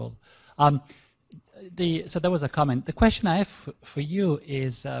vulnerable. So that was a comment. The question I have for you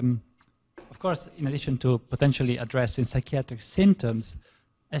is, of course, in addition to potentially addressing psychiatric symptoms,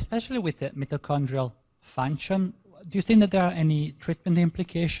 especially with the mitochondrial function, do you think that there are any treatment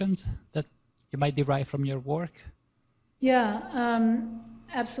implications that you might derive from your work? Yeah,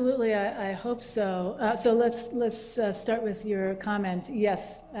 absolutely. I hope so. So let's start with your comment.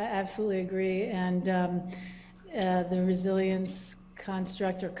 Yes, I absolutely agree. And the resilience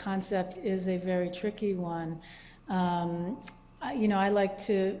construct or concept is a very tricky one. I like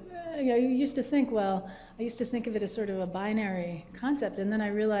to, I used to think of it as sort of a binary concept, and then I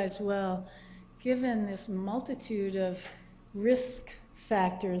realized, well, given this multitude of risk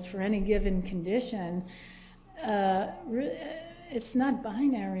factors for any given condition, it's not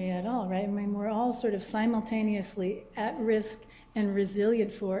binary at all, right? I mean, we're all sort of simultaneously at risk and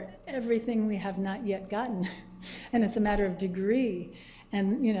resilient for everything we have not yet gotten. And it's a matter of degree.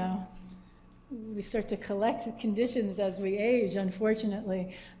 And, we start to collect conditions as we age,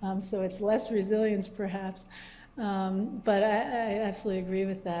 unfortunately. So it's less resilience, perhaps. But I absolutely agree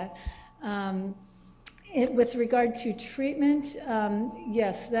with that. With regard to treatment,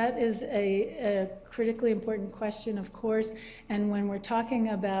 yes, that is a critically important question, of course. And when we're talking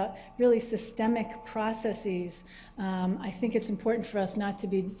about really systemic processes, I think it's important for us not to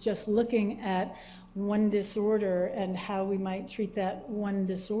be just looking at one disorder and how we might treat that one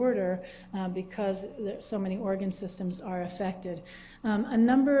disorder because so many organ systems are affected. A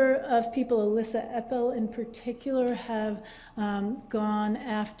number of people, Alyssa Eppel in particular, have gone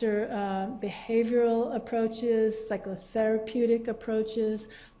after behavioral approaches, psychotherapeutic approaches,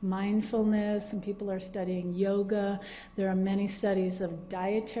 mindfulness, and people are studying yoga. There are many studies of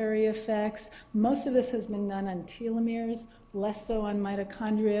dietary effects. Most of this has been done on telomeres, less so on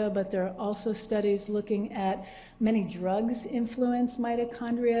mitochondria, but there are also studies looking at many drugs influence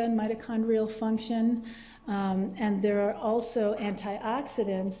mitochondria and mitochondrial function. And there are also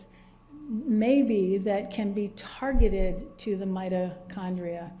antioxidants, maybe, that can be targeted to the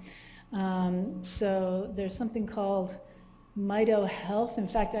mitochondria. So there's something called Mito Health. In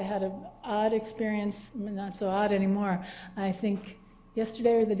fact, I had an odd experience, not so odd anymore, I think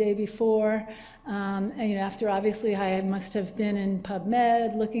yesterday or the day before. And, after obviously I must have been in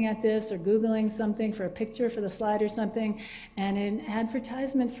PubMed looking at this or Googling something for a picture for the slide or something, and an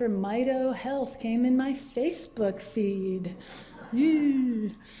advertisement for Mito Health came in my Facebook feed.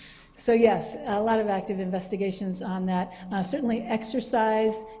 So yes, a lot of active investigations on that. Certainly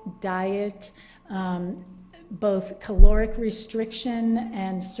exercise, diet, both caloric restriction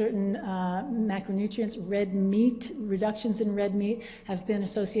and certain macronutrients, red meat, reductions in red meat have been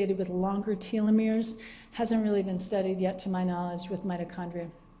associated with longer telomeres. Hasn't really been studied yet, to my knowledge, with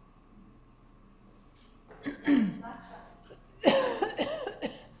mitochondria.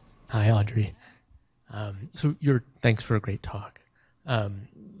 Hi, Audrey. Thanks for a great talk.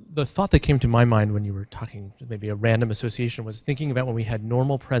 The thought that came to my mind when you were talking, maybe a random association, was thinking about when we had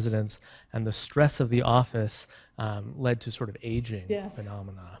normal presidents and the stress of the office led to sort of aging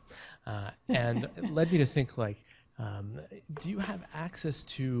phenomena. And it led me to think, do you have access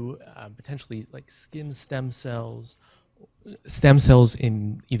to potentially skin stem cells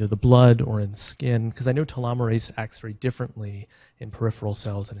in either the blood or in skin? Because I know telomerase acts very differently in peripheral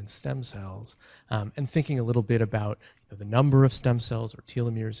cells and in stem cells. And thinking a little bit about the number of stem cells or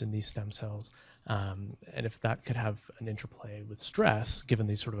telomeres in these stem cells, and if that could have an interplay with stress, given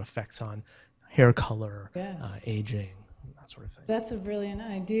these sort of effects on hair color, aging, that sort of thing. That's a brilliant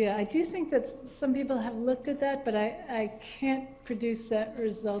idea. I do think that some people have looked at that, but I can't produce that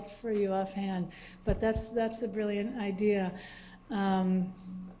result for you offhand. But that's a brilliant idea. I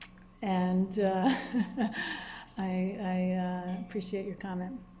appreciate your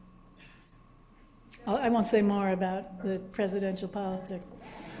comment. I won't say more about the presidential politics.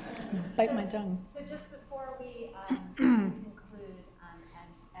 Bite my tongue. So just before we conclude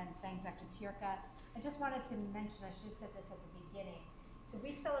and thank Dr. Tyrka, I just wanted to mention, I should have said this at the beginning, so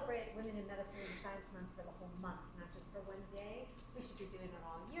we celebrate Women in Medicine and Science Month for the whole month, not just for one day. We should be doing it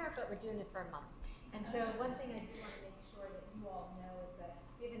all year, but we're doing it for a month. And so one thing I do want to make sure that you all know is that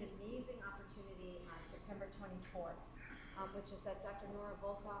we have an amazing opportunity on September 24th, which is that Dr. Nora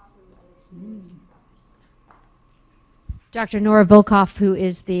Volkoff, who is Dr. Nora Volkoff, who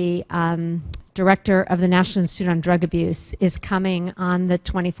is the director of the National Institute on Drug Abuse, is coming on the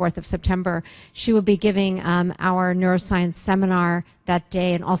 24th of September. She will be giving our neuroscience seminar that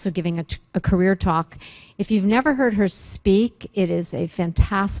day and also giving a career talk. If you've never heard her speak, it is a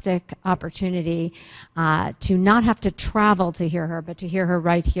fantastic opportunity to not have to travel to hear her, but to hear her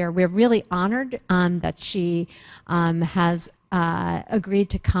right here. We're really honored that she has agreed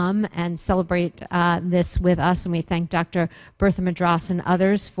to come and celebrate this with us, and we thank Dr. Bertha Madras and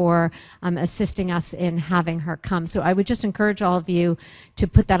others for assisting us in having her come. So I would just encourage all of you to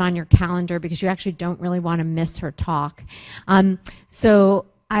put that on your calendar because you actually don't really want to miss her talk. So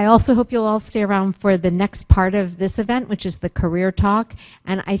I also hope you'll all stay around for the next part of this event, which is the career talk.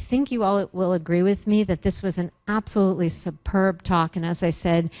 And I think you all will agree with me that this was an absolutely superb talk. And as I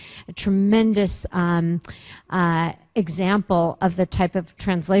said, a tremendous example of the type of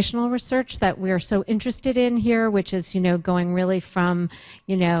translational research that we're so interested in here, which is, going really from,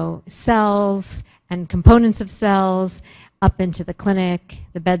 cells and components of cells up into the clinic,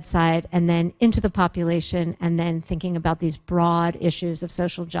 the bedside, and then into the population, and then thinking about these broad issues of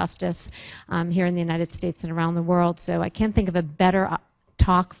social justice here in the United States and around the world. So I can't think of a better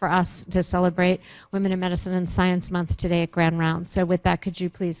talk for us to celebrate Women in Medicine and Science Month today at Grand Round. So with that, could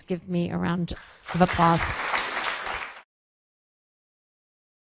you please give me a round of applause?